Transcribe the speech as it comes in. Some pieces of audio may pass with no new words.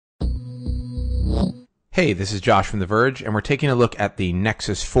Hey, this is Josh from The Verge, and we're taking a look at the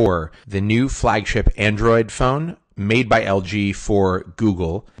Nexus 4, the new flagship Android phone made by LG for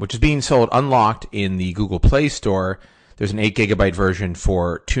Google, which is being sold unlocked in the Google Play Store. There's an 8GB version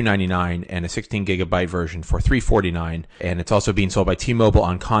for $299 and a 16GB version for $349, and it's also being sold by T-Mobile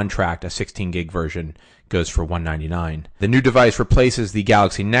on contract. A 16GB version goes for $199. The new device replaces the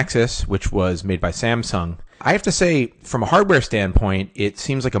Galaxy Nexus, which was made by Samsung. I have to say, from a hardware standpoint, it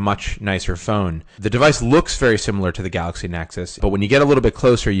seems like a much nicer phone. The device looks very similar to the Galaxy Nexus, but when you get a little bit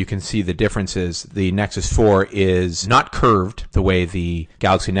closer, you can see the differences. The Nexus 4 is not curved the way the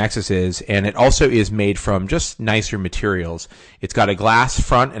Galaxy Nexus is, and it also is made from just nicer materials. It's got a glass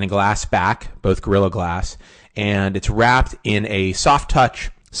front and a glass back, both Gorilla Glass, and it's wrapped in a soft touch,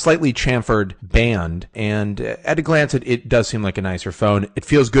 slightly chamfered band, and at a glance it does seem like a nicer phone. It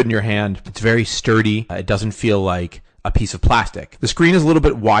feels good in your hand. It's very sturdy. It doesn't feel like a piece of plastic. The screen is a little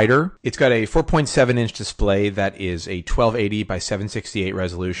bit wider. It's got a 4.7-inch display that is a 1280 by 768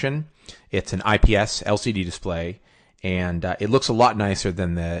 resolution. It's an IPS LCD display, and it looks a lot nicer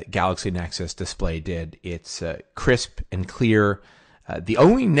than the Galaxy Nexus display did. It's crisp and clear. The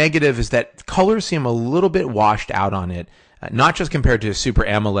only negative is that colors seem a little bit washed out on it. Not just compared to Super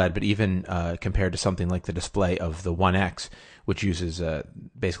AMOLED, but even compared to something like the display of the One X, which uses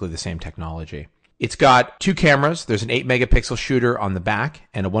basically the same technology. It's got two cameras. There's an 8-megapixel shooter on the back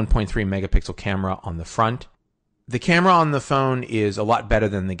and a 1.3-megapixel camera on the front. The camera on the phone is a lot better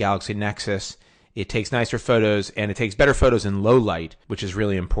than the Galaxy Nexus. It takes nicer photos, and it takes better photos in low light, which is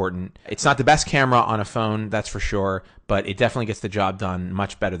really important. It's not the best camera on a phone, that's for sure, but it definitely gets the job done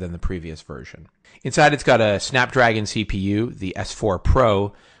much better than the previous version. Inside, it's got a Snapdragon CPU, the S4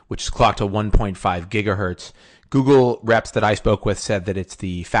 Pro, which is clocked to 1.5 gigahertz. Google reps that I spoke with said that it's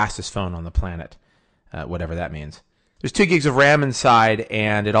the fastest phone on the planet, whatever that means. There's 2 gigs of RAM inside,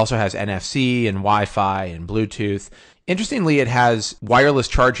 and it also has NFC and Wi-Fi and Bluetooth. Interestingly, it has wireless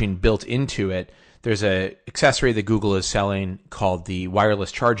charging built into it. There's an accessory that Google is selling called the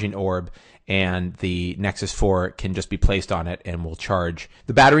wireless charging orb, and the Nexus 4 can just be placed on it and will charge.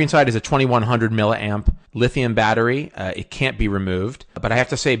 The battery inside is a 2100 milliamp lithium battery. It can't be removed, but I have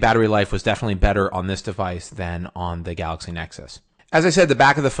to say battery life was definitely better on this device than on the Galaxy Nexus. As I said, the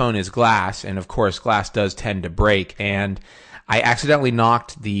back of the phone is glass, and of course glass does tend to break, and I accidentally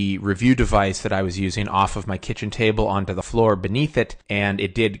knocked the review device that I was using off of my kitchen table onto the floor beneath it, and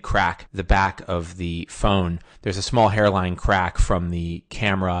it did crack the back of the phone. There's a small hairline crack from the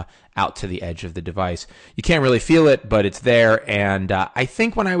camera out to the edge of the device. You can't really feel it, but it's there, and I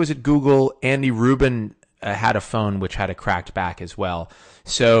think when I was at Google, Andy Rubin had a phone which had a cracked back as well.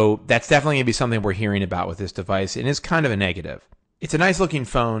 So that's definitely going to be something we're hearing about with this device, and is kind of a negative. It's a nice looking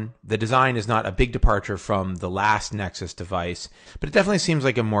phone. The design is not a big departure from the last Nexus device, but it definitely seems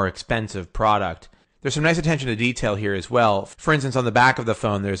like a more expensive product. There's some nice attention to detail here as well. For instance, on the back of the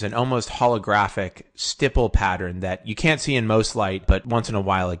phone, there's an almost holographic stipple pattern that you can't see in most light, but once in a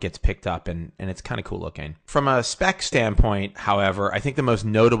while it gets picked up, and it's kind of cool looking. From a spec standpoint, however, I think the most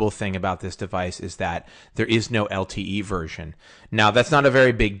notable thing about this device is that there is no LTE version. Now, that's not a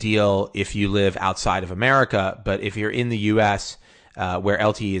very big deal if you live outside of America, but if you're in the US, where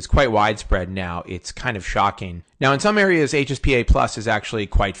LTE is quite widespread now, it's kind of shocking. Now, in some areas, HSPA Plus is actually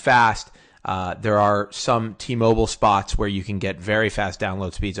quite fast. There are some T-Mobile spots where you can get very fast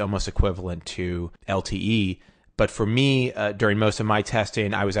download speeds, almost equivalent to LTE. But for me, during most of my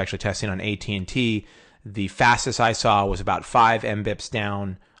testing, I was actually testing on AT&T. The fastest I saw was about 5 Mbps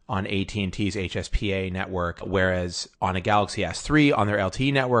down on AT&T's HSPA network, whereas on a Galaxy S3 on their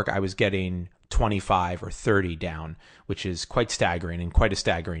LTE network, I was getting 25 or 30 down, which is quite staggering and quite a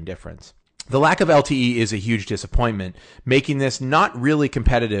staggering difference. The lack of LTE is a huge disappointment, making this not really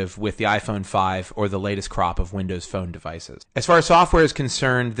competitive with the iPhone 5 or the latest crop of Windows Phone devices. As far as software is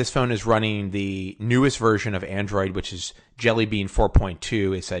concerned, this phone is running the newest version of Android, which is Jelly Bean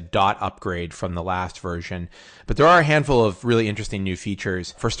 4.2. It's a dot upgrade from the last version, but there are a handful of really interesting new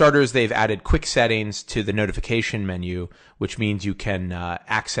features. For starters, they've added quick settings to the notification menu, which means you can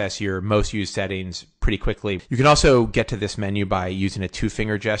access your most used settings pretty quickly. You can also get to this menu by using a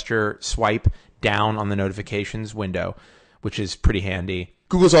 2-finger gesture swipe down on the notifications window, which is pretty handy.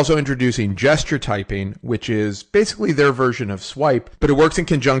 Google's also introducing gesture typing, which is basically their version of swipe, but it works in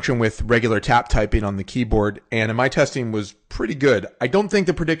conjunction with regular tap typing on the keyboard, and in my testing was pretty good. I don't think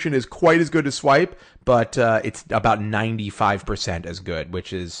the prediction is quite as good as swipe, but it's about 95% as good,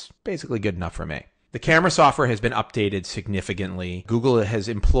 which is basically good enough for me. The camera software has been updated significantly. Google has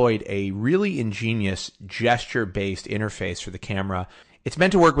employed a really ingenious gesture-based interface for the camera. It's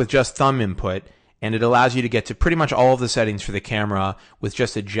meant to work with just thumb input, and it allows you to get to pretty much all of the settings for the camera with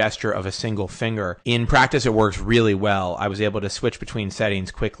just a gesture of a single finger. In practice, it works really well. I was able to switch between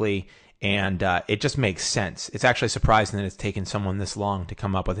settings quickly, and it just makes sense. It's actually surprising that it's taken someone this long to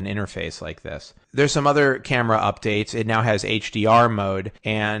come up with an interface like this. There's some other camera updates. It now has HDR mode,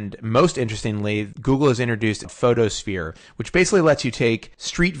 and most interestingly, Google has introduced Photosphere, which basically lets you take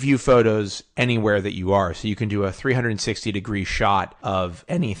street view photos anywhere that you are. So you can do a 360-degree shot of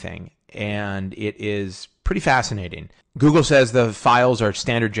anything, and it is pretty fascinating. Google says the files are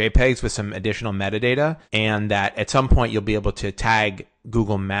standard JPEGs with some additional metadata, and that at some point you'll be able to tag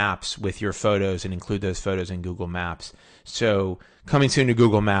Google Maps with your photos and include those photos in Google Maps. So coming soon to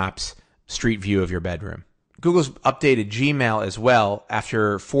Google Maps, street view of your bedroom. Google's updated Gmail as well.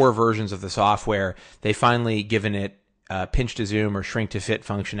 After 4 versions of the software, they finally given it pinch to zoom or shrink to fit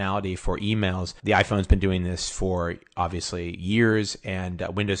functionality for emails. The iPhone's been doing this for obviously years, and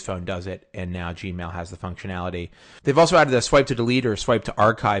Windows Phone does it, and now Gmail has the functionality. They've also added a swipe to delete or swipe to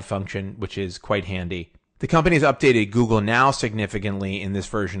archive function, which is quite handy. The company has updated Google Now significantly in this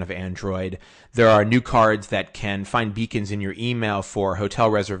version of Android. There are new cards that can find beacons in your email for hotel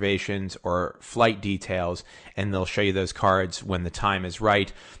reservations or flight details, and they'll show you those cards when the time is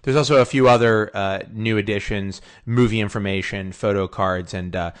right. There's also a few other new additions, movie information, photo cards,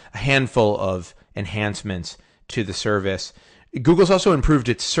 and a handful of enhancements to the service. Google's also improved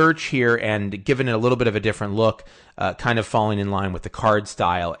its search here and given it a little bit of a different look, kind of falling in line with the card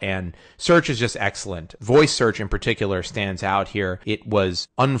style. And search is just excellent. Voice search in particular stands out here. It was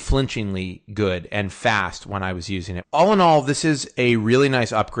unflinchingly good and fast when I was using it. All in all, this is a really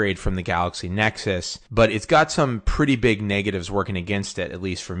nice upgrade from the Galaxy Nexus, but it's got some pretty big negatives working against it, at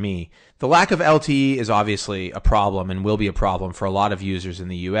least for me. The lack of LTE is obviously a problem and will be a problem for a lot of users in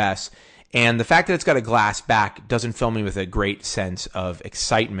the US. And the fact that it's got a glass back doesn't fill me with a great sense of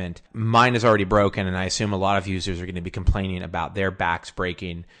excitement. Mine is already broken, and I assume a lot of users are going to be complaining about their backs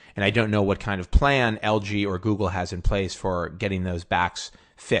breaking. And I don't know what kind of plan LG or Google has in place for getting those backs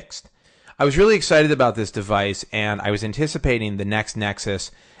fixed. I was really excited about this device, and I was anticipating the next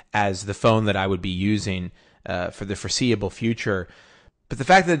Nexus as the phone that I would be using for the foreseeable future. But the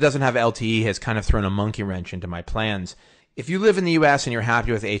fact that it doesn't have LTE has kind of thrown a monkey wrench into my plans. If you live in the US and you're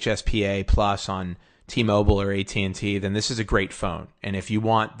happy with HSPA Plus on T-Mobile or AT&T, then this is a great phone. And if you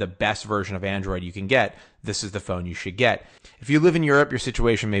want the best version of Android you can get, this is the phone you should get. If you live in Europe, your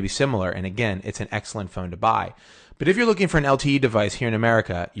situation may be similar, and again, it's an excellent phone to buy. But if you're looking for an LTE device here in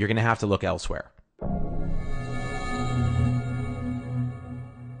America, you're going to have to look elsewhere.